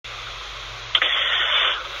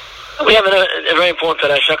We have a very important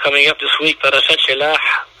parasha coming up this week, Parashat Shelach,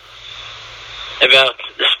 about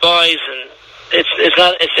the spies, and it's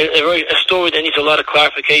a story that needs a lot of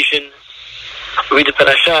clarification. We read the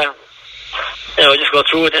parasha, and we just go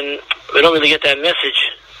through it, and we don't really get that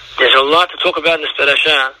message. There's a lot to talk about in this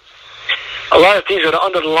parasha. A lot of things that are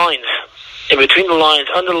under the lines, in between the lines,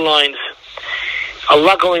 under the lines. A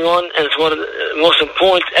lot going on, and it's one of the most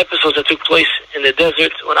important episodes that took place in the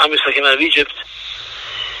desert when Am Yisrael came out of Egypt,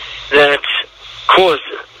 that caused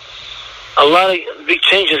a lot of big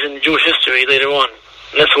changes in Jewish history later on.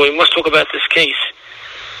 And that's why we must talk about this case.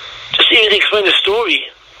 Just even to explain the story,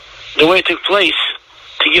 the way it took place,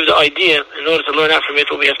 to give the idea in order to learn out from it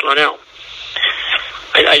what we have to learn out.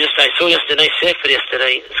 I saw yesterday Sefer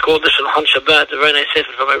yesterday. It's called the Shulchan Shabbat, a very nice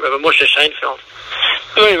Sefer from Rabbi Moshe Scheinfeld.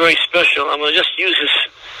 Very, very special. I'm going to just use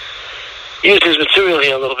his material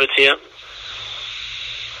here a little bit here.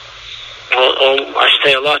 Or I should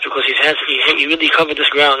say a lot, because he really covered this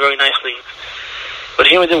ground very nicely. But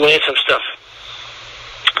here we did add some stuff.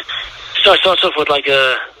 So it starts off with like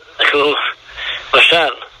a little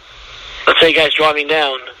mashal. Let's say a guy's driving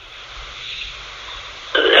down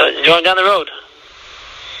the road,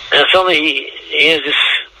 and suddenly he has this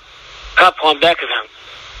cop on back of him.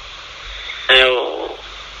 And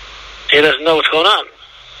he doesn't know what's going on.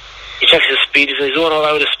 He checks his speed. He's doing all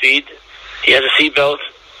right with his speed. He has a seatbelt.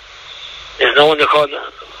 There's no one to call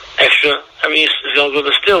extra. Everything is going good,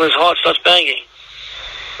 but still his heart starts banging.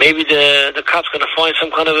 Maybe the cop's going to find some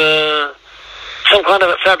kind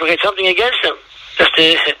of fabricate something against him, just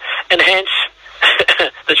to enhance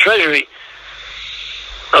the treasury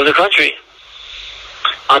of the country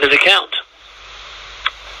on his account.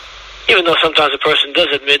 Even though sometimes a person does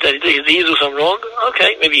admit that he do something wrong,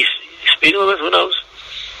 okay, maybe he's speeding a little bit, who knows?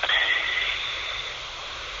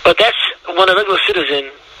 But that's when a regular citizen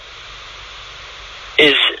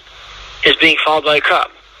is being followed by a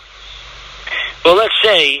cop. Well, let's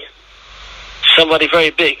say somebody very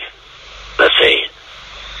big, let's say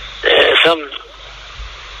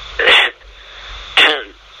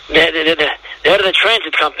the head of the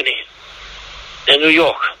transit company in New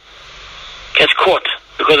York gets caught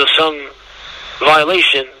because of some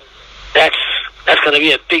violation. That's going to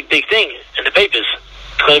be a big thing in the papers.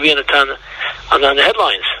 It's going to be on the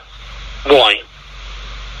headlines. Why?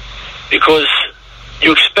 Because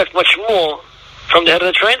you expect much more from the head of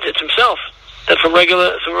the transit himself than from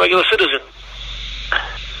regular citizen.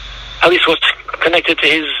 At least what's connected to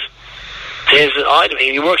his item.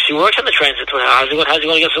 He works on the transit. How's he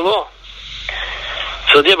going against the law?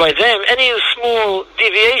 So thereby them, any small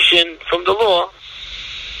deviation from the law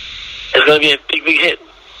is going to be a big hit.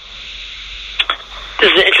 This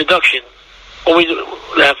is the introduction. What we do,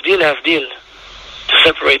 lehavdil, to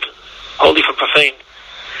separate holy from profane.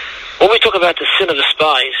 When we talk about the sin of the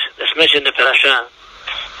spies, that's mentioned in the parasha,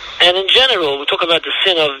 and in general, we talk about the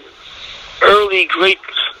sin of early great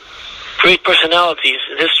personalities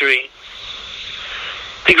in history.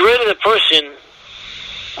 The greater the person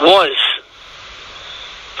was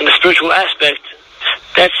in the spiritual aspect,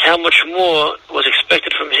 that's how much more was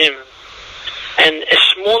expected from him. And a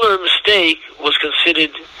smaller mistake was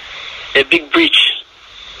considered a big breach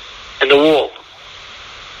in the wall.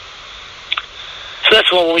 So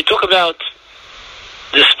that's why when we talk about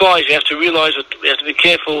the spies, we have to realize, we have to be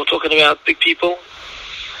careful. We're talking about big people.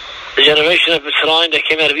 The generation of Mitzrayim that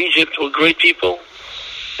came out of Egypt were great people.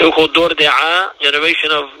 They were called Dor De'ah,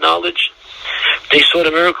 generation of knowledge. They saw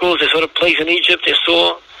the miracles. They saw the plagues in Egypt. They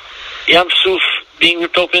saw Yam Suf being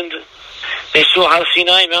ripped open. They saw Har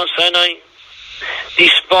Sinai, Mount Sinai.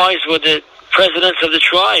 These spies were the presidents of the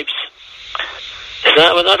tribes.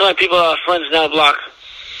 We're not like people are friends now block.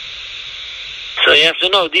 So you have to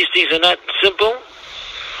know these things are not simple,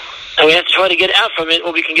 and we have to try to get out from it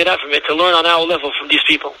what we can get out from it, to learn on our level from these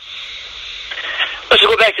people. Let's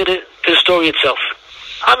go back to the story itself.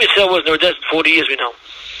 Am Yisrael was in their desert 40 years, we know.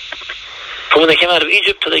 From when they came out of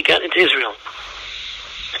Egypt till they got into Israel.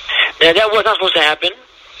 Now that was not supposed to happen.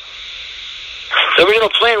 The original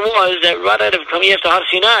plan was that right out of coming after Har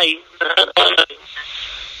Sinai,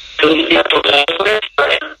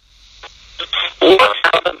 what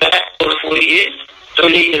happened back over 40 years,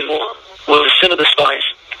 30 years more, was the sin of the spies.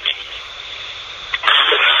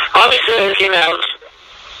 Obviously, it came out.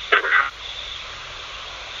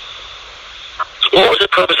 What was the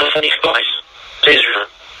purpose of sending spies to Israel?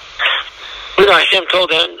 You know, Hashem told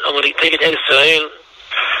them, I'm going to take it to Israel,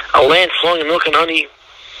 a land flowing in milk and honey.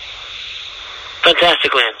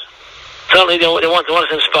 Fantastic land. Suddenly they want to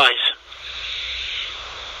send spies.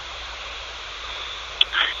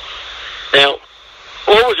 Now,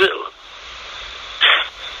 what was it?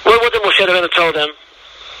 What did Moshe Rabbeinu tell them?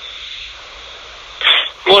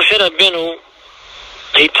 Moshe Rabbeinu,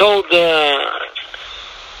 he told them,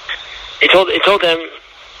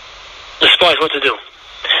 the spies, what to do.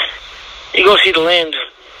 You go see the land.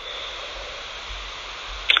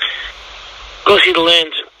 Go see the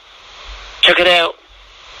land. Check it out.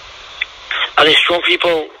 Are they strong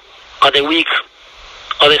people? Are they weak?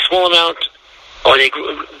 Are they small amount? Are they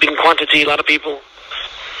big in quantity, a lot of people?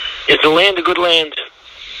 Is the land a good land?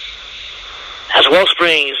 Has well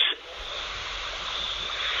springs?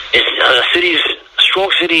 Is cities,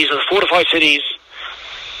 strong cities, or fortified cities?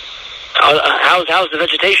 How's the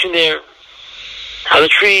vegetation there? How are the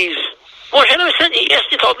trees? Well, he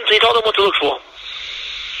told them what to look for.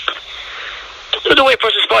 The way a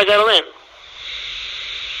person spies out of land.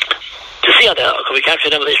 To see how can we capture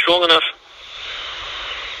them? Are they strong enough?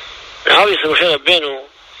 Now, obviously, Moshe Rabbeinu,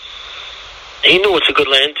 he knew it's a good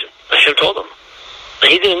land. Hashem told him.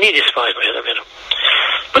 And he didn't need his spies, Moshe Rabbeinu.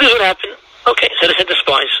 But this is what happened. Okay, so they sent the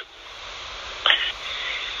spies.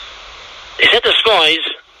 They sent the spies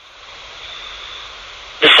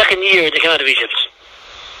the second year they came out of Egypt.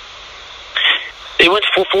 They went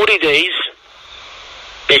for 40 days.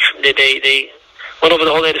 They went over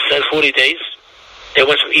the whole land 40 days. They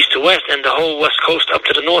went from east to west and the whole west coast up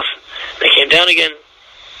to the north. They came down again.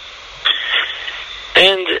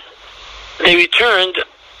 And they returned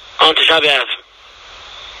on Tisha B'Av.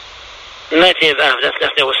 19th of Av, that's when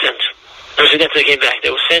they were sent. After they came back.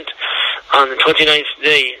 They were sent on the 29th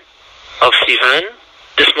day of Sivan,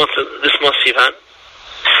 this month Sivan.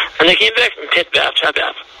 And they came back on Tet B'Av, Tisha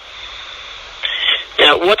B'Av.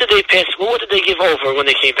 Now, what did they pass? What did they give over when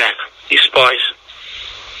they came back? These spies.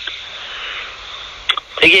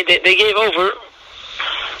 They gave over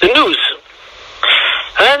the news.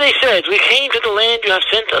 And they said, "We came to the land you have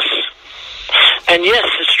sent us. And yes,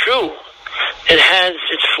 it's true.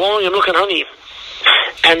 It's flowing with milk and honey.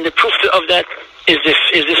 And the proof of that is this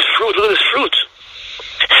fruit. Look at this fruit."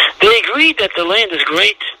 They agreed that the land is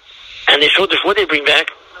great, and they showed us what they bring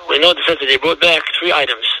back. We know the sense that they brought back 3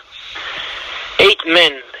 items. 8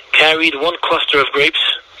 men carried 1 cluster of grapes.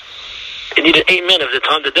 They needed 8 men of the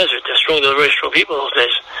time of the desert. They were very strong people in those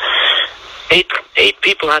days. 8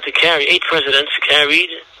 people had to carry, 8 presidents carried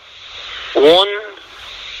 1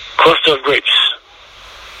 cluster of grapes.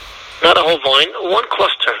 Not a whole vine, 1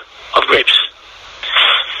 cluster of grapes.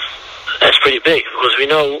 That's pretty big, because we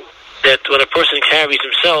know that when a person carries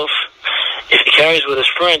himself, if he carries with his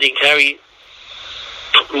friend, he can carry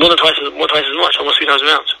more than twice as much, almost 3 times the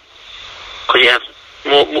amount. Because you have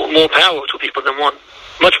more power, 2 people than 1.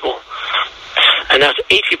 Much more. And that's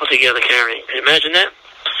 8 people together carrying. Can you imagine that?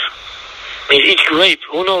 I mean, each grape,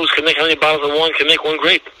 who knows, can make how many bottles of wine can make 1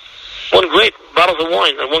 grape. 1 grape, bottles of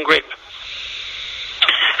wine, and 1 grape.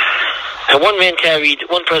 And one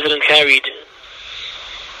president carried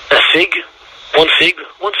a fig, 1 fig,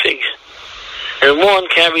 1 fig. And 1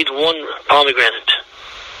 carried 1 pomegranate.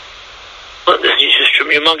 Well, this is just a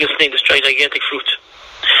humongous thing, this gigantic fruit.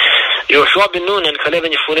 Yoshua ben Nun and Caleb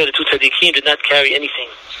ben Yefuneh, the 2 tzaddikim, did not carry anything.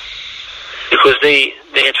 Because they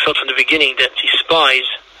had felt from the beginning that these spies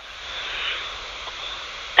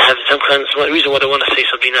have some reason why they want to say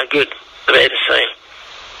something not good, the bad to say.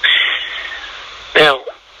 Now,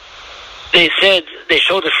 they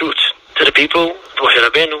showed the fruits to the people, to Moshe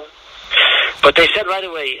Rabbeinu, but they said right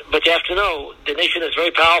away, but you have to know, the nation is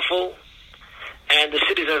very powerful, and the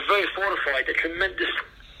cities are very fortified. They're tremendous,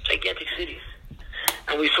 gigantic cities.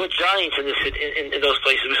 And we saw giants in those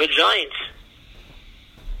places. We saw giants.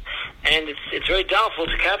 And it's very doubtful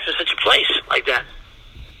to capture such a place like that.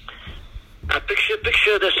 Now picture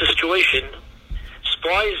this situation.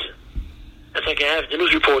 Spies, that's like I have the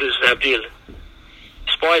news reporters, Abdil.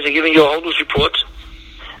 Spies are giving you a whole news report,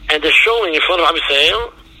 and they're showing in front of Am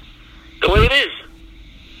Yisrael the way it is.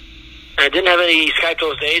 And I didn't have any Skype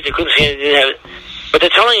those days. They couldn't see it. They didn't have it. But they're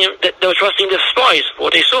telling him that they were trusting the spies for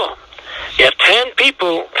what they saw. You have 10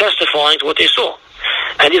 people testifying to what they saw.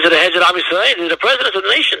 And these are the heads of Am Yisrael. These are the presidents of the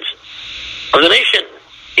nations. Of the nation.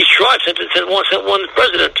 Each tribe sent one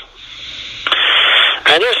president.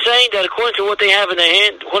 And they're saying that according to what they have in their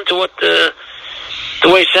hand, according to what the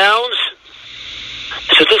way it sounds,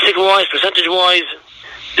 statistic-wise, percentage-wise,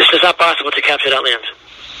 this is not possible to capture that land.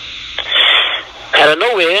 Out of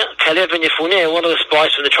nowhere, Caleb ben Yefuneh, one of the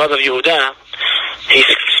spies from the tribe of Yehudah, he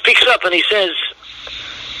speaks up and he says,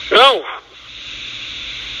 no.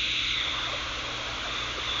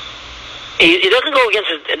 He doesn't go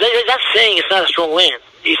against it. He's not saying it's not a strong land.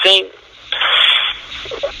 He's saying,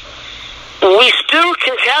 we still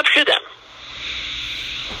can capture them.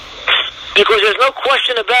 Because there's no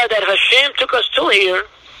question about that. If Hashem took us till here,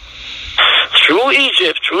 through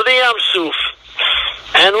Egypt, through the Yam Suf,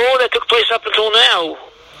 and all that took place up until now,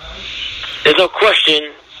 there's no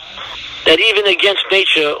question that even against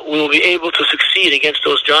nature, we will be able to succeed against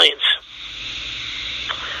those giants.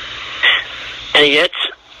 And yet,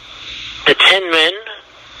 the 10 men,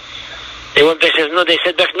 they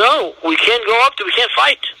said back, no, we can't go up there, we can't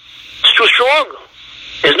fight. It's too strong.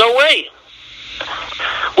 There's no way.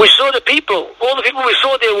 We saw the people. All the people we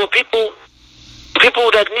saw there were people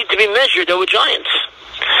that need to be measured. They were giants.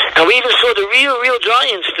 And we even saw the real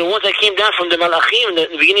giants, the ones that came down from the Malachim in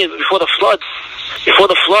the beginning, before the flood. Before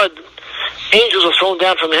the flood, angels were thrown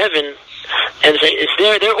down from heaven. And it's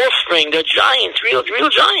their offspring. They're giants, real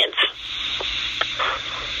giants.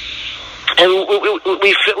 And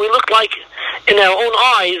we look like, in our own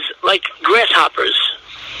eyes, like grasshoppers.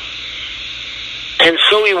 And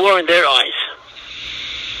so we were in their eyes.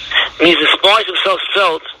 It means the spies themselves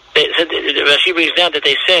felt, Rashi brings down that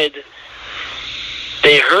they said,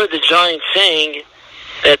 they heard the giants saying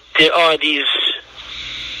that there are these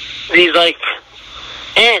like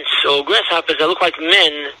ants or grasshoppers that look like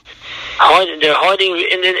men. They're hiding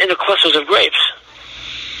in the clusters of grapes.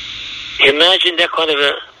 Imagine that kind of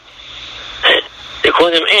they call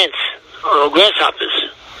them ants or grasshoppers.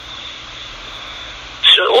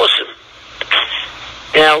 So awesome.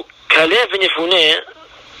 Now, Caleb and Yefuneh,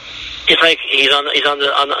 it's like he's on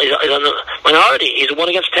the minority. He's 1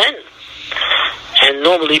 against 10, and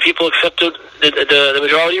normally people accepted the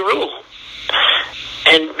majority rule.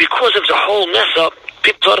 And because of the whole mess up,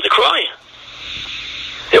 people started to cry.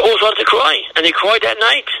 They all started to cry, and they cried that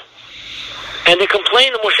night. And they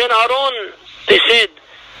complained to Moshe and Aaron. They said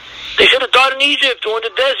they should have died in Egypt or in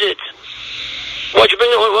the desert. Why'd you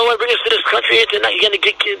bring us to this country? You're going to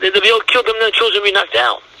kill them, and the children will be knocked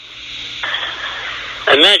out.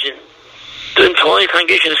 Imagine. The entire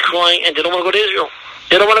congregation is crying, and they don't want to go to Israel.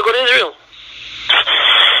 They don't want to go to Israel.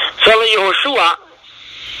 So Yehoshua,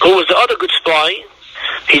 who was the other good spy,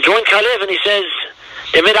 he joined Caleb, and he says,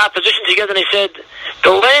 they made opposition together, and he said,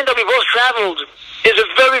 the land that we both traveled is a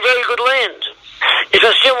very, very good land. If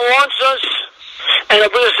Hashem wants us, and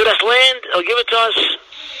he'll bring us to this land, he'll give it to us.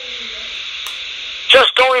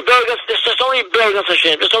 Just don't rebel against this. Just don't rebel against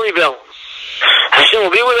Hashem. Just don't rebel. Hashem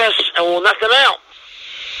will be with us, and we'll knock them out.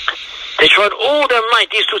 They tried all their might,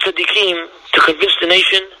 these two tzaddikim, to convince the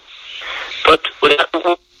nation, but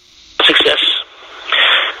without success.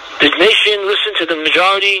 The nation listened to the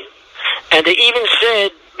majority, and they even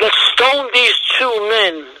said, let's stone these 2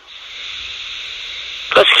 men.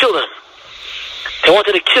 Let's kill them. They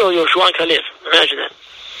wanted to kill Yoshua and Caleb. Imagine that.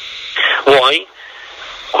 Why?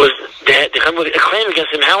 Because they come with a claim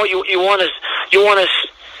against him. How you want us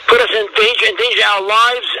put us in danger our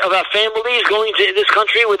lives, of our families, going to this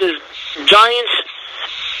country with these giants.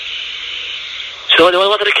 So they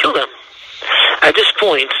wanted to kill them. At this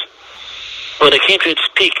point, when it came to its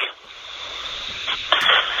peak,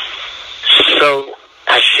 so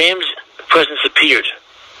Hashem's presence appeared.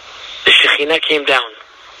 The Shekhinah came down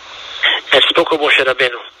and spoke of Moshe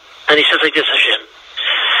Rabbeinu. And he says like this, Hashem,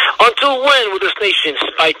 until when will this nation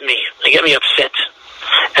spite me and get me upset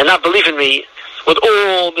and not believe in me with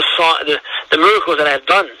all the miracles that I have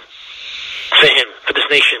done for him, for this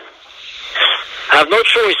nation? I have no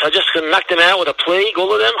choice. I'm just going to knock them out with a plague,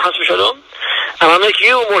 all of them, Chas v'Shalom, and I'll make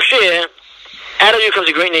you, Moshe, out of you comes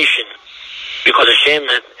a great nation. Because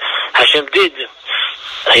Hashem did.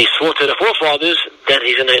 He swore to the forefathers that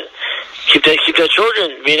he's going to keep their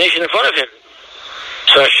children, be a nation in front of him.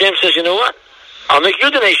 So Hashem says, you know what? I'll make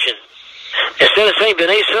you the nation. Instead of saying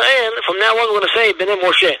Bnei Israel, from now on we're going to say Bnei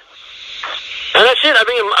Moshe. And that's it. I'll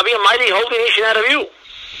be a mighty, holy nation out of you.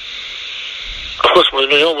 Of course,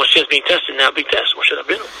 Moshe is being tested now. Big test. Moshe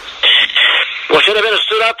Rabbeinu. Moshe Rabbeinu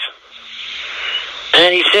stood up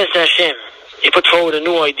and he says to Hashem, he put forward a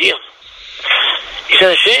new idea. He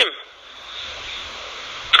said, Hashem,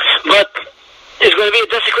 but it's going to be a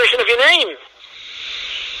desecration of your name.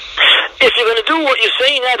 If you're going to do what you're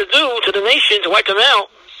saying now to do to the nation, to wipe them out,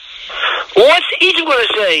 what's Egypt going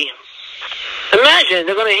to say? Imagine,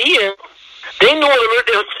 they're going to hear. They know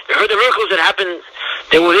they heard the miracles that happened.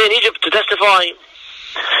 They were in Egypt to testify.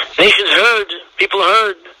 Nations heard. People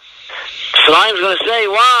heard. Slime's going to say,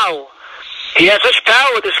 wow, he has such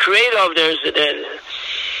power, this creator of theirs,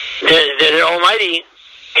 they're almighty.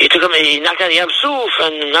 He took him, he knocked out Yam Suf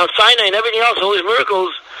and Mount Sinai and everything else, all these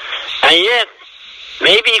miracles. And yet,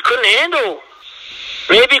 maybe he couldn't handle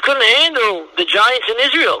the giants in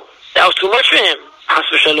Israel. That was too much for him. Chas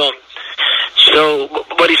v'Shalom. So,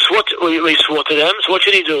 but he swore to them. So what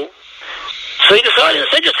should he do? So he decided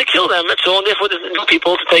just to kill them. That's all. And therefore, there's no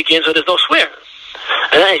people to take in, so there's no swear.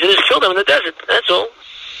 And then he said, just kill them in the desert. That's all.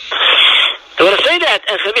 They're going to say that,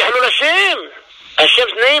 and it's going to be Halul Hashem.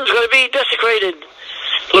 Hashem's name is going to be desecrated.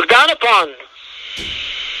 look down upon.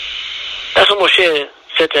 That's what Moshe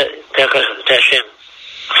said to Hashem.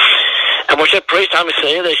 And Moshe prays to Am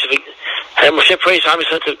Yisrael. And Moshe prays to Am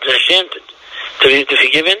Yisrael to Hashem to be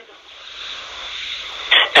forgiven.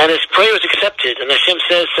 And his prayer was accepted. And Hashem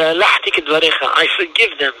says, I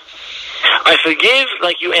forgive them. I forgive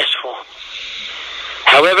like you asked for.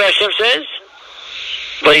 However, Hashem says,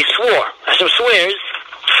 but he swore. Hashem swears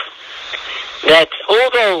that all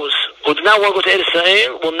those who do not want to go to Eretz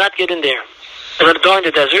Israel will not get in there. They're going to die in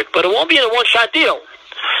the desert, but it won't be in a one-shot deal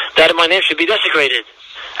that my name should be desecrated,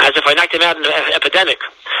 as if I knocked them out in an epidemic.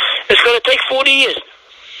 It's going to take 40 years.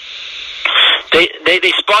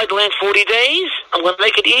 They spied the land 40 days. I'm going to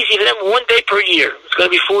make it easy for them 1 day per year. It's going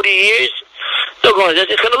to be 40 years. They're going to,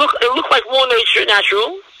 it's going to look like more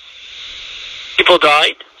natural. People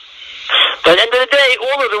died. But at the end of the day,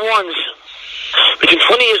 all of the ones between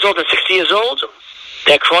 20 years old and 60 years old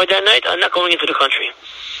that cried that night are not going into the country.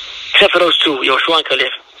 Except for those two, Yoshua and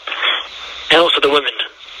Caleb. And also the women.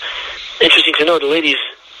 Interesting to know, the ladies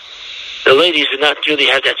did not really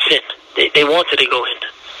have that sin. They wanted to go in.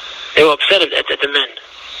 They were upset at the men.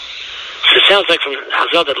 So it sounds like from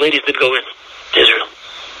Hazal that ladies did go in to Israel.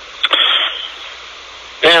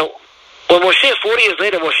 Now, when Moshe, 40 years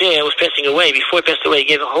later, Moshe was passing away. Before he passed away, he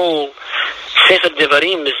gave a whole Sefer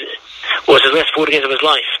Devarim, was his last 40 days of his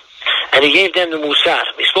life. And he gave them the Musar.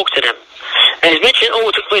 He spoke to them. And he's mentioned,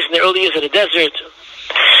 what took place in the early years of the desert.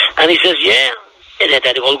 And he says, it had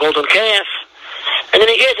that old golden calf. And then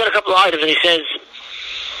he gave them a couple of items, and he says,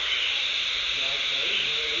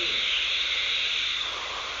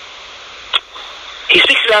 he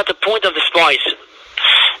speaks about the point of the spies.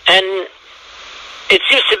 And it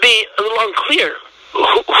seems to be a little unclear.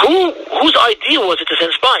 Whose idea was it to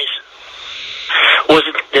send spies? Was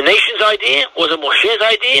it the nation's idea? Was it Moshe's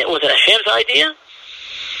idea? Was it Hashem's idea?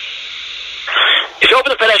 If you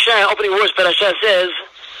open the parasha, opening words, parasha says,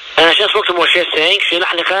 and Hashem spoke to Moshe saying,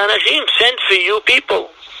 send for you people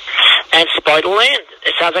and spy the land.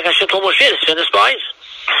 It sounds like Hashem told Moshe to send the spies.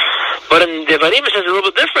 But in Devarim it says a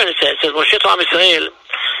little bit different. It says Moshe told Israel,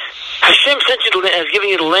 Hashem sent you to the land, has given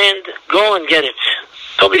you the land, go and get it.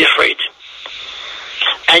 Don't be afraid.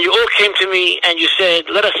 And you all came to me and you said,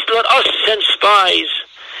 let us send spies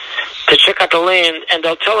to check out the land, and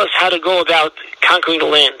they'll tell us how to go about conquering the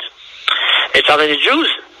land. It's how the Jews,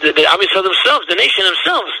 the Am Yisrael themselves, the nation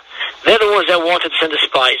themselves, they're the ones that wanted to send the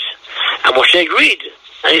spies. And Moshe agreed.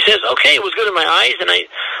 And he says, okay, it was good in my eyes, and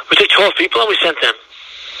we took 12 people and we sent them.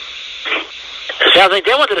 It sounds like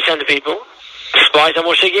they wanted to send the people, the spies, and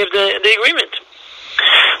Moshe gave the agreement.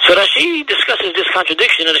 So Rashi discusses this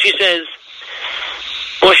contradiction, and she says,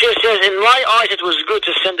 Moshe says, in my eyes it was good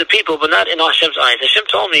to send the people, but not in Hashem's eyes. Hashem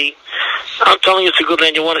told me, I'm telling you it's a good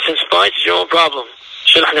land, you want to send spies, it's your own problem.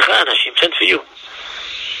 Hashem sent for you.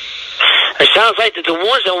 It sounds like that the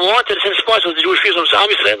ones that wanted to send spies was the Jewish people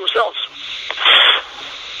themselves.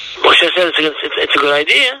 Moshe says it's a good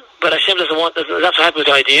idea, but Hashem doesn't want, not so happy with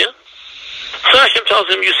the idea. So Hashem tells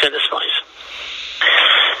him, you send the spies.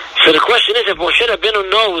 So the question is, if Moshe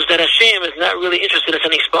Rabbeinu knows that Hashem is not really interested in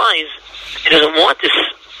sending spies, he doesn't want this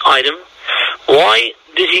item, why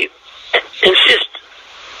did he insist?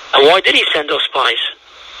 And why did he send those spies?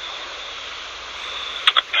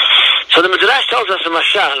 So the Midrash tells us in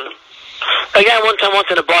Mashal, a guy one time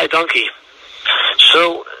wanted to buy a donkey.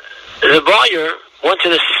 So the buyer went to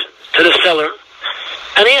the seller,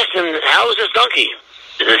 and he asked him, how is this donkey?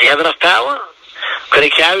 Does he have enough power? Can he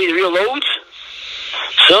carry the real loads?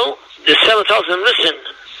 So the seller tells him, listen,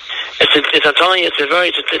 I'm telling you,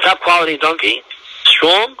 it's a top quality donkey,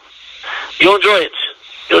 strong. You'll enjoy it.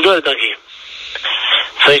 You'll enjoy the donkey.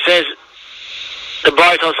 So he says, the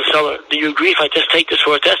buyer tells the seller, do you agree if I just take this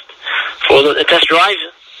for a test? For a test drive?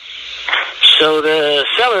 So the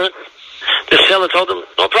seller told him,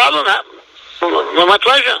 no problem, my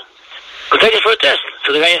pleasure. I'll take it for a test.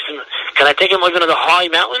 So the guy asked him, can I take him even to the high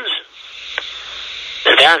mountains?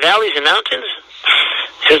 The valleys and mountains?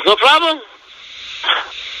 He says, no problem.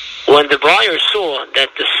 When the buyer saw that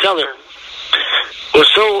the seller was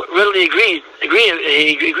so readily agreed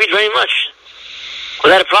very much,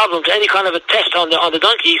 without a problem, to any kind of a test on the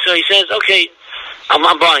donkey, so he says, okay,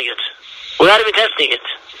 I'm buying it, without even testing it.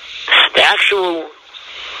 The actual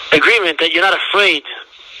agreement that you're not afraid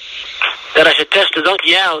that I should test the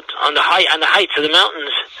donkey out on the heights of the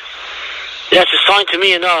mountains, that's a sign to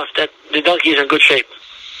me enough that the donkey is in good shape.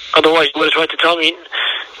 Otherwise, you would have tried to tell me,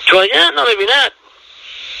 no, maybe not.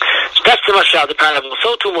 So that's the Mashal, the parable.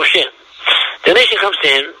 So too Moshe. The nation comes to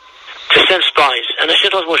him to send spies. And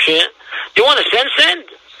Hashem tells Moshe, you want to send?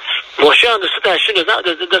 Moshe understood that Hashem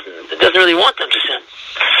doesn't really want them to send.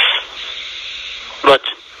 But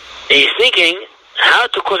And he's thinking how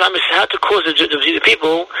to cause the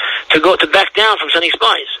people to back down from sending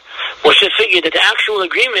spies. Moshe figured that the actual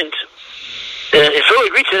agreement, if Pharaoh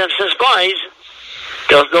agreed to them to send spies,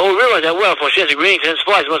 they'll all realize that, well, if Moshe is agreeing to send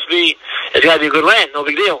spies, it's got to be a good land, no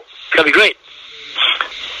big deal. It's got to be great.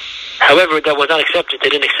 However, that was not accepted. They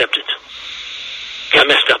didn't accept it. Got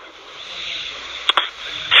messed up.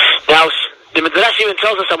 Now, the Midrash even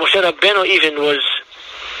tells us that Moshe Rabbeinu even was,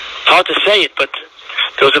 hard to say it, but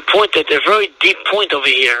there was a point, a very deep point over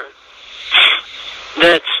here,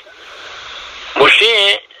 that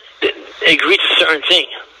Moshe agreed to a certain thing.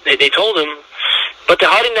 They told him, but they're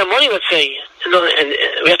hiding their money, let's say, and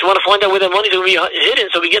we have to want to find out where their money's going to be hidden,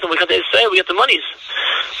 so we get them. We come to Israel, we get the monies.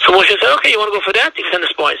 So Moshe said, okay, you want to go for that? You can send the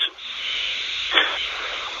spies.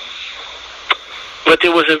 But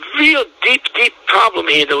there was a real deep problem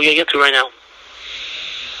here that we're going to get to right now.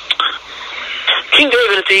 King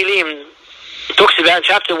David in Tehillim talks about, in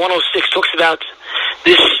chapter 106, talks about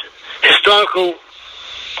this historical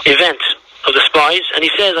event of the spies, and he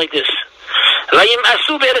says like this: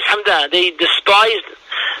 they despised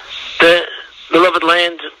the beloved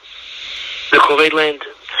land, the Koved land.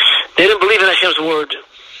 They didn't believe in Hashem's word,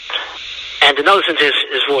 and did not listen to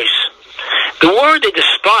his voice. The word they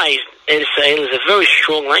despised, Israel, is a very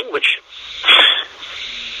strong language.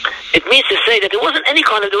 It means to say that there was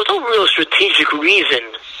no real strategic reason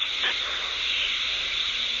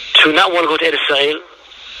to not want to go to Israel.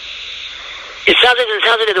 It sounds like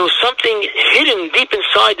there was something hidden deep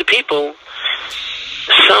inside the people,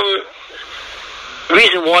 some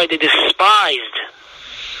reason why they despised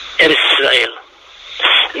Israel.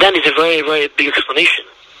 And that is a very, very big explanation.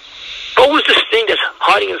 What was this thing that's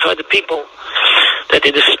hiding inside the people that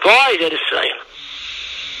they despised Israel?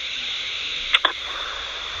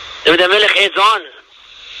 David HaMelech adds on,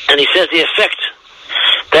 and he says the effect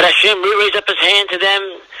that Hashem raised up his hand to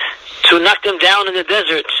them to knock them down in the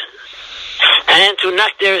desert, and to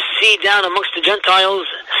knock their seed down amongst the Gentiles,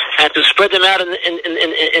 and to spread them out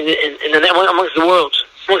amongst the world,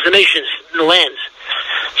 amongst the nations, in the lands.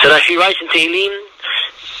 So Rashi writes in Tehillim,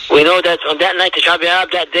 we know that on that night, the Tisha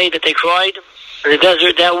B'Av, that day that they cried in the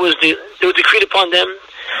desert, there was decreed upon them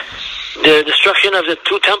the destruction of the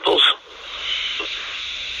 2 temples.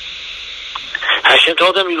 Hashem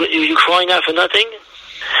told them, you're crying out for nothing.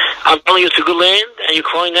 I'm telling you it's a good land, and you're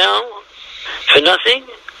crying now for nothing.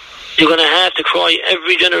 You're going to have to cry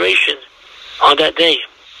every generation on that day.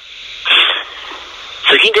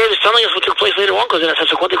 So King David is telling us what took place later on because of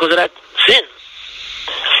that sin.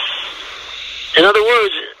 In other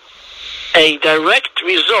words, a direct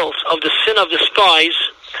result of the sin of the spies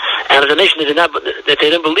and of the nation that they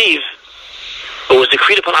didn't believe, but was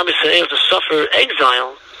decreed upon Am Yisrael to suffer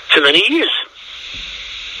exile for many years.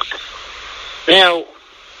 Now,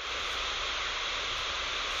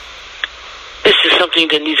 this is something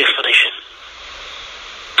that needs explanation.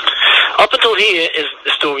 Up until here is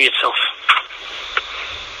the story itself.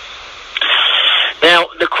 Now,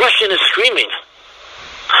 the question is screaming,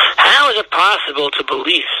 how is it possible to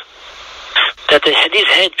believe that these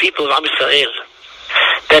head people of Am Yisrael,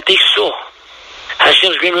 that they saw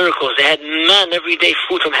Hashem's great miracles, they had man every day,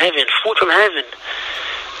 food from heaven,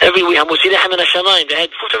 every week, they had food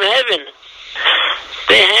from heaven,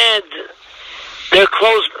 they had their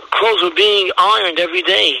clothes were being ironed every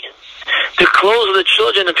day, the clothes of the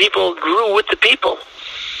children and people grew with the people.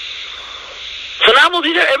 So now we'll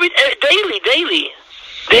be there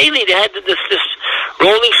daily they had this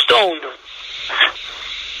rolling stone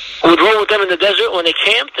would roll with them in the desert. When they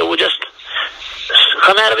camped, it would just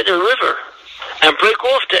come out of it in a river and break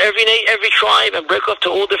off to every tribe and break off to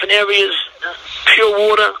all different areas, pure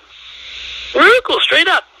water. Miracle, straight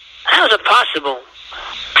up. How is it possible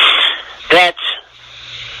that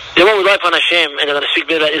they won't rely upon Hashem and they're going to speak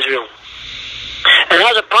bad about Israel? And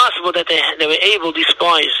how is it possible that they were able, these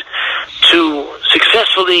spies, to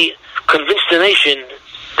successfully convince the nation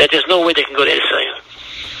that there's no way they can go to Israel?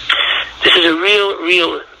 This is a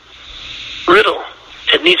real riddle.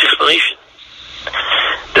 It needs explanation.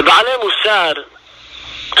 The Baalei Musar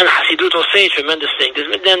and Hasidut will say a tremendous thing.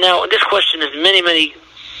 Now, this question has many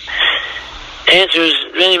answers,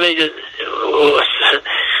 many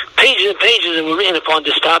pages and pages that were written upon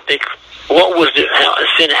this topic. What was the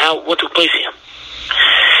sin? What took place here?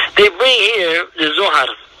 They bring here the Zohar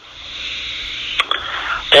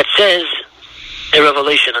that says a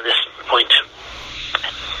revelation on this point.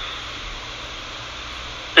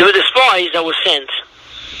 There were the spies that were sent.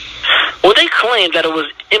 Well, they claimed that it was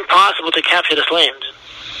impossible to capture this land.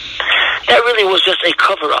 That really was just a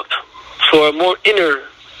cover-up for a more inner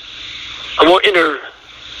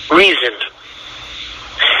reason.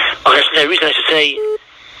 Or a reason, I should say,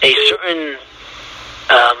 a certain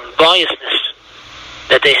biasness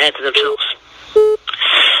that they had to themselves.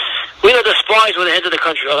 We know the spies were the heads of the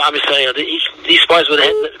country, obviously. These spies were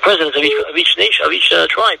the presidents of each nation, of each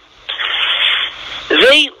tribe.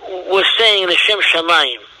 They were saying in the Shem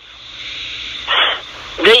Shamayim,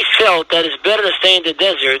 they felt that it's better to stay in the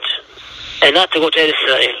desert and not to go to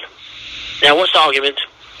Israel. Now, what's the argument?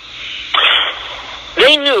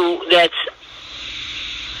 They knew that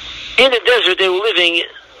in the desert they were living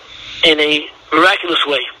in a miraculous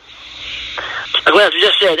way. Like what I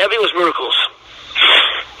just said, everything was miracles.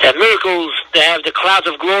 They have miracles, they have the clouds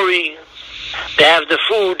of glory, they have the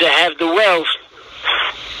food, they have the wealth,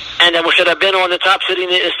 and then Moshe Rabbeinu on the top sitting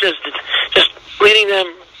there, just leading them.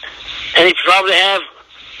 And he probably have,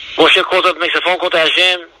 Moshe calls up, makes a phone call to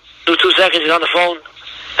Hashem, do 2 seconds, he's on the phone,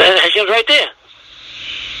 and Hashem's right there.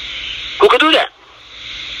 Who could do that?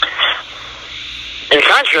 And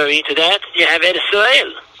contrary to that, you have Eretz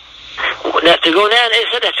Israel. They have to go now, they're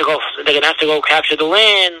going to have to go capture the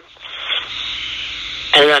land,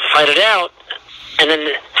 and then have to fight it out, and then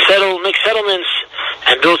make settlements,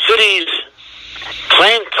 and build cities,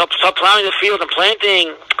 start plowing the field and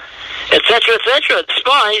planting, etc., etc. The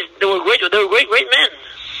spies, they were great men.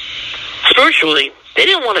 Spiritually, they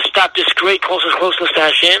didn't want to stop this great closeness to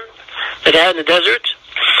Hashem that they had in the desert,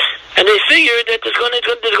 and they figured that there's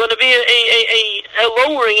going to be a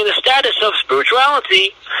lowering in the status of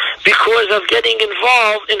spirituality because of getting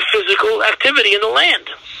involved in physical activity in the land.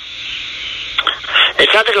 It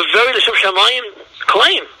sounds like a very L'Shem Shamayim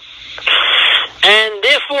claim. And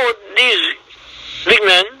therefore, these big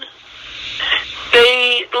men,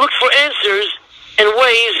 they looked for answers and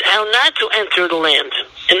ways how not to enter the land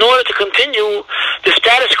in order to continue the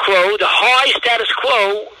status quo, the high status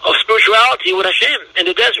quo of spirituality with Hashem in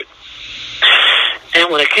the desert.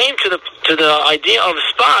 And when it came to the idea of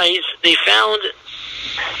spies, they found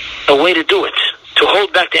a way to do it, to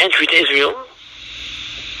hold back the entry to Israel.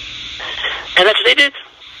 And that's what they did.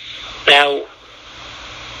 Now,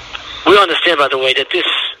 we understand, by the way, that this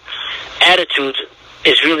attitude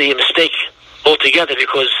is really a mistake altogether,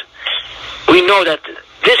 because we know that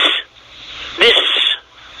this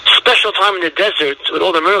special time in the desert with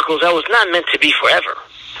all the miracles, that was not meant to be forever.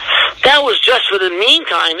 That was just for the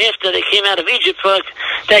meantime after they came out of Egypt. For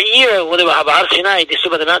that year when they were Har Sinai, they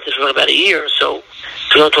stood by the mountains for about a year or so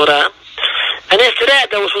to learn Torah. And after that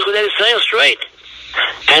was supposed to go to Israel straight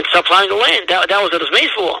and supplying the land. That was what it was made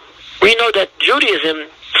for. We know that Judaism,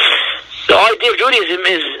 the idea of Judaism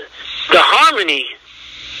is the harmony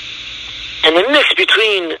and the mix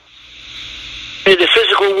between the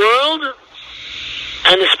physical world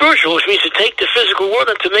and the spiritual, which means to take the physical world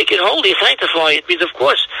and to make it holy, sanctify it. Because, of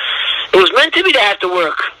course, it was meant to be to have to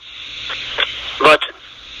work. But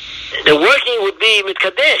the working would be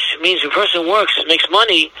mitkadesh. It means if a person works, makes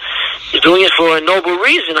money, he's doing it for a noble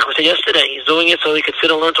reason, like I said yesterday. He's doing it so he can sit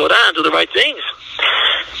and learn Torah and do the right things.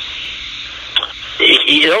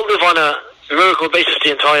 You don't live on a miracle basis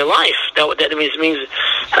the entire life. That means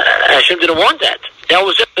Hashem didn't want that. That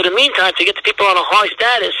was just for the meantime to get the people on a high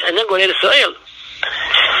status and then go to Israel.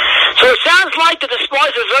 So it sounds like that the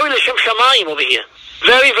spies are very L'Shem Shamayim over here.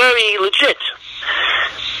 Very, very legit.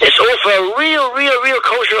 It's all for a real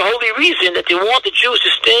kosher, holy reason that they want the Jews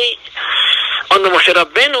to stay under Moshe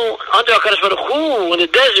Rabbeinu, under HaKadosh Baruch Hu, in the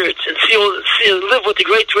desert, and live with the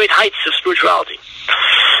great heights of spirituality.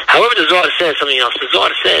 However, the Zohar says something else. The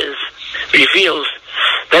Zohar reveals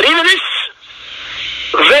that even this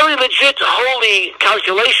very legit, holy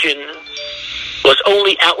calculation was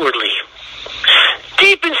only outwardly.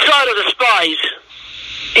 Deep inside of the spies,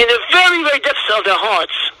 in the very, very depths of their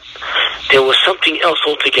hearts, there was something else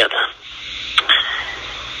altogether.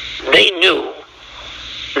 They knew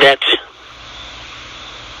that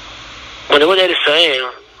when they went to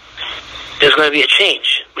Israel, there's going to be a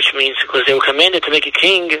change, which means because they were commanded to make a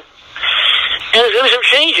king, and there's going to be some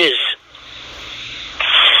changes,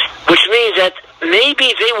 which means that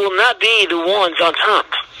maybe they will not be the ones on top.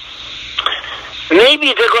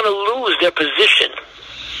 Maybe they're going to lose their position.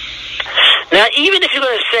 Now, even if you're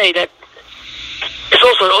going to say that it's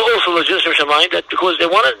also legitimate Shamayim, that because they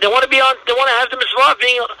want to have the mitzvah of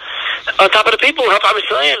being on top of the people, help Am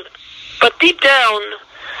Yisrael. But deep down,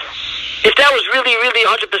 if that was really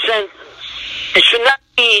 100%, it should not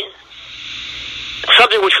be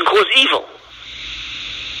something which can cause evil.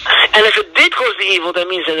 And if it did cause the evil, that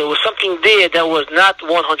means that there was something there that was not 100%.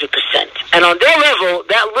 And on their level,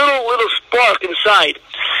 that little spark inside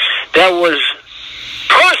that was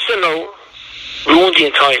personal ruined the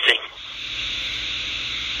entire thing.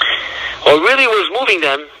 What really was moving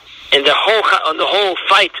them in the whole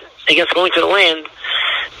fight against going to the land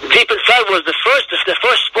deep inside was the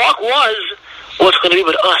first spark was what's going to be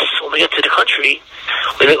with us when we get to the country.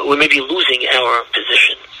 We may be losing our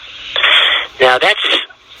position. Now that's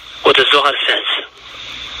what the Zohar says.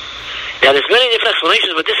 Now there's many different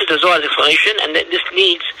explanations, but this is the Zohar's explanation, and this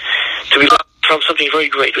needs to be learned from something very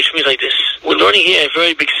great, which means like this. We're learning here a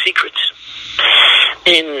very big secret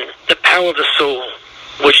in the power of the soul,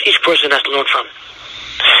 which each person has to learn from.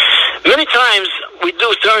 Many times we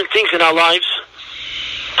do certain things in our lives,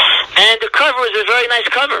 and the cover is a very nice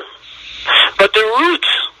cover, but the root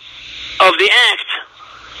of the act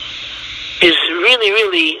is really,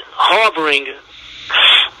 really harboring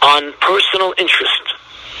on personal interest.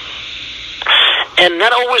 And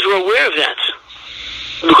not always we're aware of that,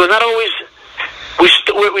 because not always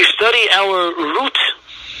we study our root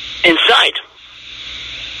inside.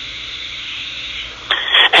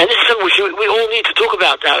 And this is something we all need to talk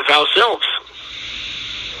about for ourselves.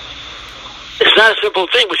 It's not a simple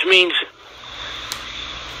thing, which means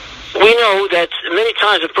we know that many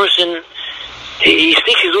times a person, he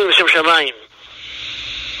thinks he's doing Shem Shamayim.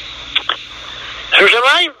 Shem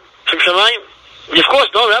Shamayim? Shem Shamayim? Of course,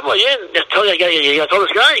 no, Rabbi, you got to tell this guy, you got to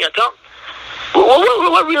tell him.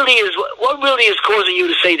 What really is causing you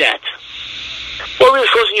to say that? What really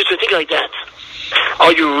is causing you to think like that?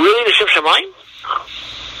 Are you really the Shem Shamayim?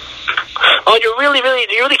 Are you do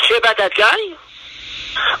you really care about that guy?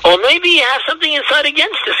 Or maybe you have something inside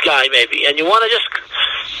against this guy, maybe, and you want to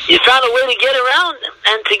you found a way to get around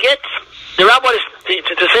and to get the rabbi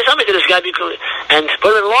to say something to this guy and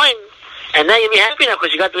put him in line, and now you'll be happy now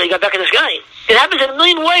because you got back at this guy. It happens in a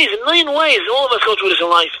million ways. All of us go through this in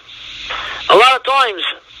life. A lot of times,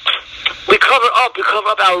 we cover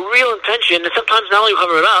up our real intention, and sometimes not only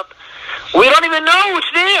cover it up, we don't even know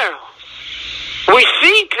it's there. We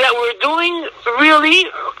think that we're doing really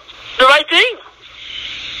the right thing.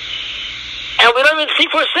 And we don't even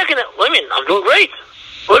think for a second that, I'm doing great.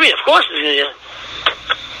 Of course.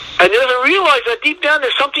 And you doesn't realize that deep down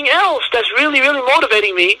there's something else that's really, really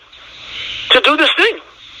motivating me to do this thing.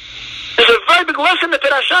 There's a very big lesson in the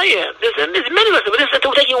Perashah here. There's many lessons, but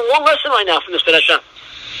we're taking one lesson right now from this Perashah.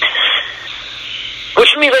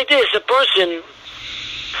 Which means like this, a person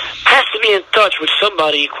has to be in touch with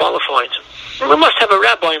somebody qualified. We must have a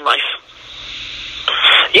rabbi in life.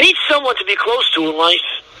 You need someone to be close to in life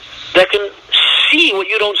that can see what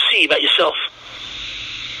you don't see about yourself.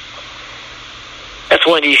 That's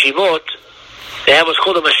why in the yeshivot, they have what's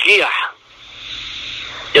called a mashgiach.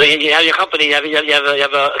 You have your company, you have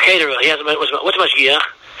a caterer. He has what's mashgiach?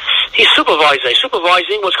 He's supervising. He's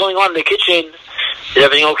supervising what's going on in the kitchen. Is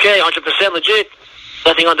everything okay? 100% legit.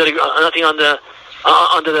 Nothing under the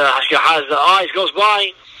hashgacha's eyes goes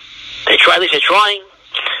by. At least they're trying.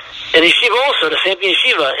 In yeshiva also, the same thing in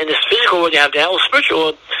yeshiva. In this physical world, you have to have, or spiritual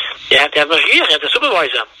world, you have to have mashgiach, you have to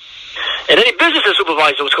supervisor. In any business, a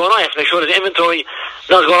supervisor, what's going on, you have to make sure that the inventory,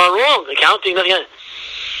 nothing's going on wrong, accounting, nothing.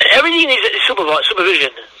 Everything needs supervision.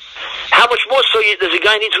 How much more so does a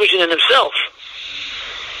guy need supervision in himself?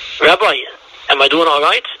 Rabbi, am I doing all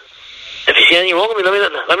right? If you see anything wrong with me, let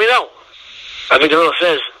me know. Rabbi Demillah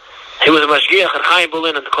says, he was a mashgiach at Chaim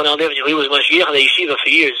Berlin and Cornell Avenue. He was a mashgiach at the yeshiva for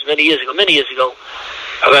years, many years ago.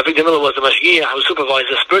 Rabbi Demillah was the mashgiach, who supervised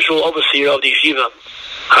the spiritual overseer of the yeshiva,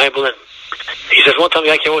 Chaim Berlin. He says, one time the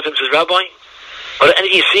guy came over to him and says, Rabbi,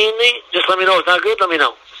 anything you see in me, just let me know. It's not good, let me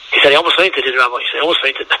know. He said, he almost fainted, his rabbi. He said, I almost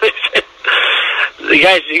fainted. the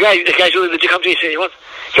guy's really legit come to me and said, he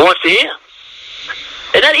wants to hear.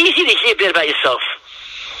 It's not easy to hear a bit about yourself.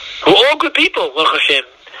 We're all good people, Baruch Hashem.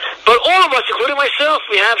 But all of us, including myself,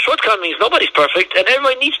 we have shortcomings. Nobody's perfect, and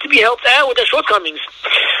everybody needs to be helped out with their shortcomings.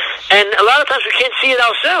 And a lot of times we can't see it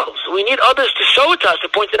ourselves. We need others to show it to us, to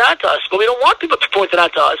point it out to us. But we don't want people to point it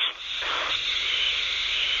out to us.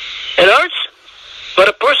 It hurts. But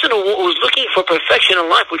a person who's looking for perfection in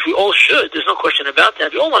life, which we all should, there's no question about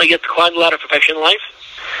that. We all want to get to climb the ladder of perfection in life.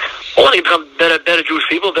 We want to become better Jewish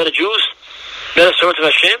people, better Jews, better servants of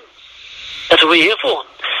Hashem. That's what we're here for.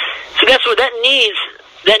 So that's what that needs.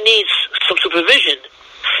 That needs some supervision.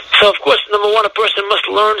 So, of course, number one, a person must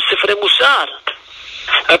learn Sifrei Musar.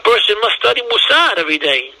 A person must study Musar every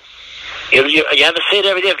day. You have to say it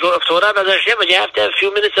every day of Torah, but you have to have a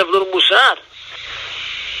few minutes of little Musar.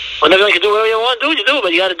 Whenever you can do whatever you want to do, you do,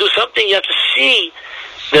 but you got to do something. You have to see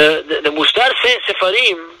the Musar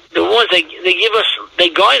Sefarim, the ones they give us, they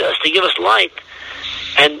guide us, they give us light,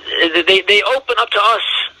 and they open up to us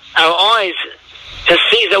our eyes to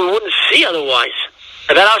things that we wouldn't see otherwise.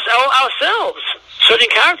 About ourselves, certain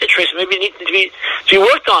character traits maybe need to be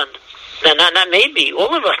worked on. Not maybe.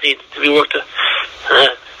 All of us need to be worked on.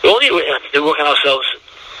 We all need to work on ourselves.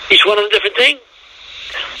 Each one of a different thing.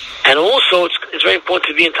 And also, it's very important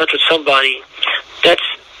to be in touch with somebody that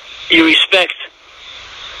you respect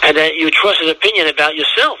and that you trust his opinion about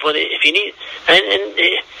yourself. If you need, and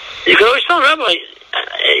you can always tell Rabbi,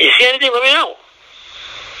 you see anything, let me know.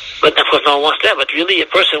 But of course, no one wants that. But really, a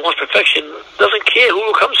person who wants perfection doesn't care who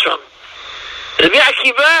it comes from. Rabbi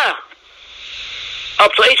Akiva,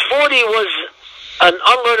 up to age 40, was an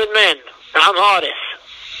unlearned man, Am Haaretz.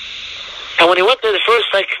 And when he went to the first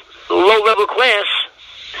low-level class,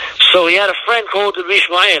 so he had a friend called Rabbi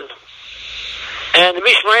Ishmael. And Rabbi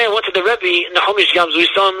Ishmael went to the Rebbe, Nahomish Gamzu, he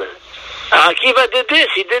saw him, Akiva did this,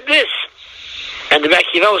 he did this. And Rabbi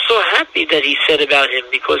Akiva was so happy that he said about him,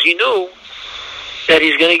 because he knew that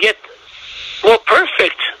he's going to get more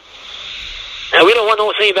perfect. Now, we don't want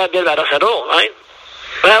no thing about us at all, right?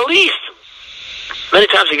 But at least, many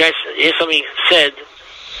times the guys hear something said,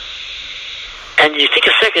 and you think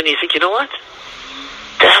a second, and you think, you know what?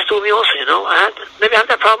 That has to be me also, you know? Maybe I have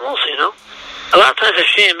that problem also, you know? A lot of times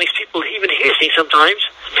Hashem makes people even hear things sometimes,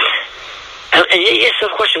 and you ask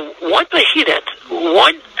yourself a question, why did I hear that?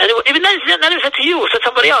 Why? And even that is not even said to you, it's said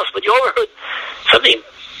to somebody else, but you overheard something.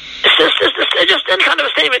 It's just any kind of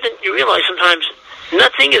a statement, and you realize sometimes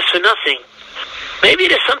nothing is for nothing. Maybe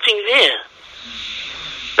there's something there.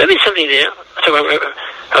 Maybe there's something there. That's what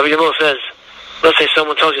Rabbi Yamil says. Let's say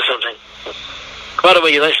someone tells you something. By the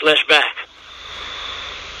way, you lash back.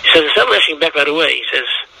 He says, instead of lashing back right away, he says,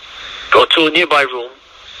 go to a nearby room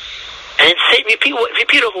and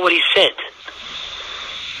repeat over what he said.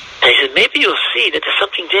 And he said, maybe you'll see that there's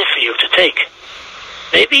something there for you to take.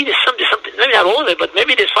 Maybe there's something, maybe not all of it, but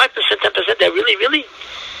maybe there's 5%, 10% that really, maybe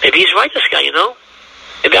he's right, this guy, you know?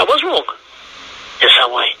 Maybe I was wrong in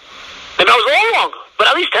some way. Maybe I was all wrong,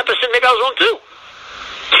 but at least 10% maybe I was wrong too.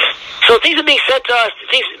 So things are being said to us,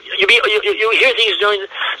 things you hear things during,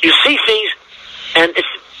 you see things, and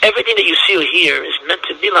it's everything that you see or hear is meant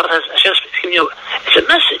to be, a lot of times Hashem's giving you, it's a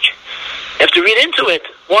message. You have to read into it.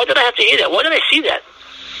 Why did I have to hear that? Why did I see that?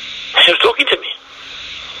 Hashem's talking to me.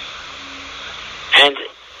 And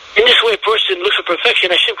in this way, a person looks for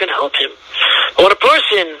perfection, Hashem can help him. But when a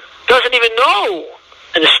person doesn't even know,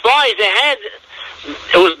 and the spies they had,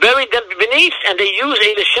 it was buried beneath, and they used a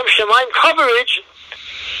L'Shem Shemaim coverage,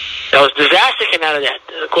 that was disaster came out of that.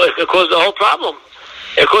 It caused the whole problem.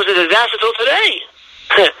 It caused a disaster till today.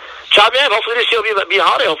 Shabbat, hopefully this year will be a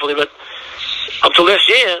holiday, hopefully, but up to last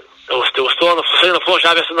year, it was still on the floor,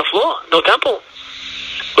 Shabbat on the floor, no temple.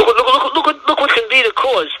 Look what can be the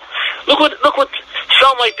cause. Look what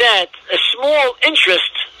something like that, a small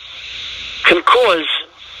interest can cause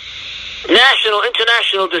national,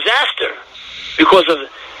 international disaster because of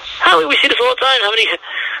we see this all the time. How many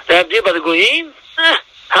they have deal by the Goyim?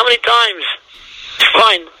 How many times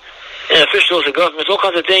find officials, the government, all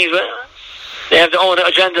kinds of things, but they have their own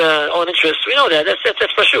agenda, own interests. We know that.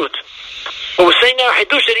 That's for sure. But we're saying now,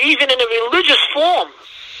 Hidush, that even in a religious form,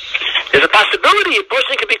 there's a possibility a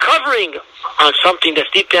person could be covering on something that's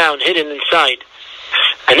deep down, hidden inside.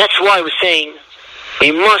 And that's why we're saying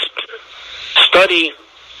we must study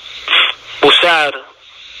Musar.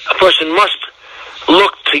 A person must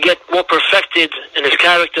look to get more perfected in his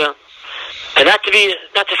character, and not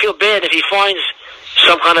to feel bad if he finds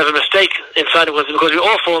some kind of a mistake inside of us, because we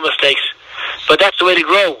all fall mistakes. But that's the way to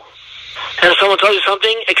grow. And if someone tells you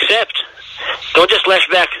something, accept. Don't just lash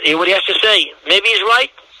back. Hear what he has to say. Maybe he's right.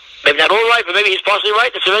 Maybe not all right, but maybe he's partially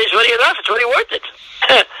right. It's already enough. It's already worth it.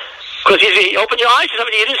 Because you open your eyes to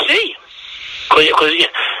something you didn't see. Because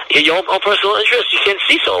your own personal interest, you can't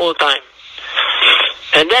see so all the time.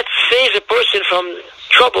 And that saves a person from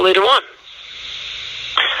trouble later on.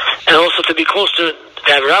 And also to be close to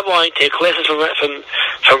have a rabbi, take classes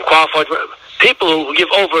from qualified people who give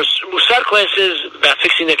over Musar classes about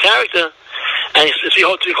fixing their character. And if you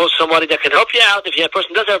hope to be close to somebody that can help you out, if a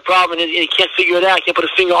person does have a problem and he can't figure it out, can't put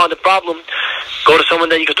a finger on the problem, go to someone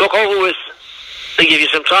that you can talk over with. They give you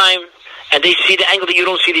some time, and they see the angle that you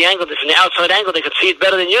don't see the angle. From the outside angle, they can see it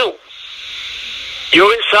better than you.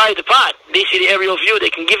 You're inside the pot. They see the aerial view. They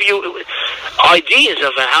can give you ideas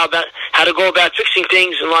of how to go about fixing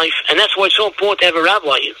things in life. And that's why it's so important to have a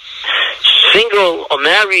rabbi. Single or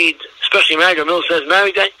married, especially married, or Mill says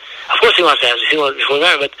married, of course he wants to have a single before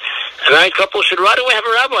married, but a married couple should right away have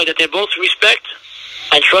a rabbi that they both respect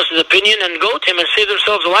and trust his opinion and go to him and save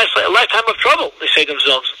themselves a lifetime of trouble. They save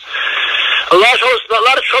themselves. A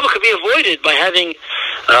lot of trouble could be avoided by having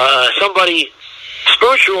somebody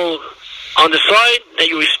spiritual on the side that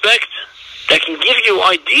you respect, that can give you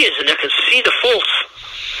ideas and that can see the faults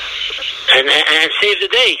and save the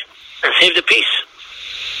day and save the peace.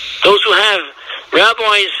 Those who have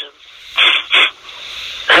rabbis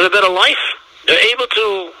have a better life. They're able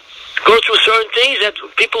to go through certain things that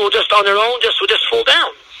people will just on their own will just fall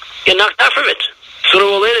down, get knocked out from it. Sooner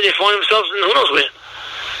or later they find themselves in who knows where.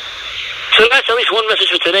 So that's at least one message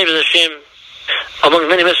for today, B'ez Hashem. Among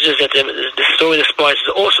many messages that the story of the spies is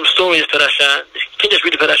an awesome story in the parasha. You can't just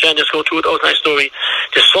read the parasha and just go through it. Oh, nice story.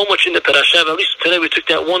 There's so much in the parasha, but at least today we took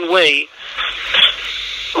that one way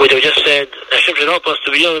where they just said Hashem should help us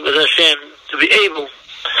to be able, B'ez Hashem, to be able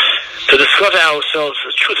to discover ourselves,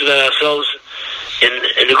 the truth about ourselves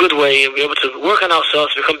in a good way, and be able to work on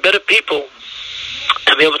ourselves, become better people,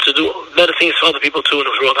 and be able to do better things for other people too in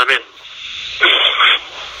this world. Amen.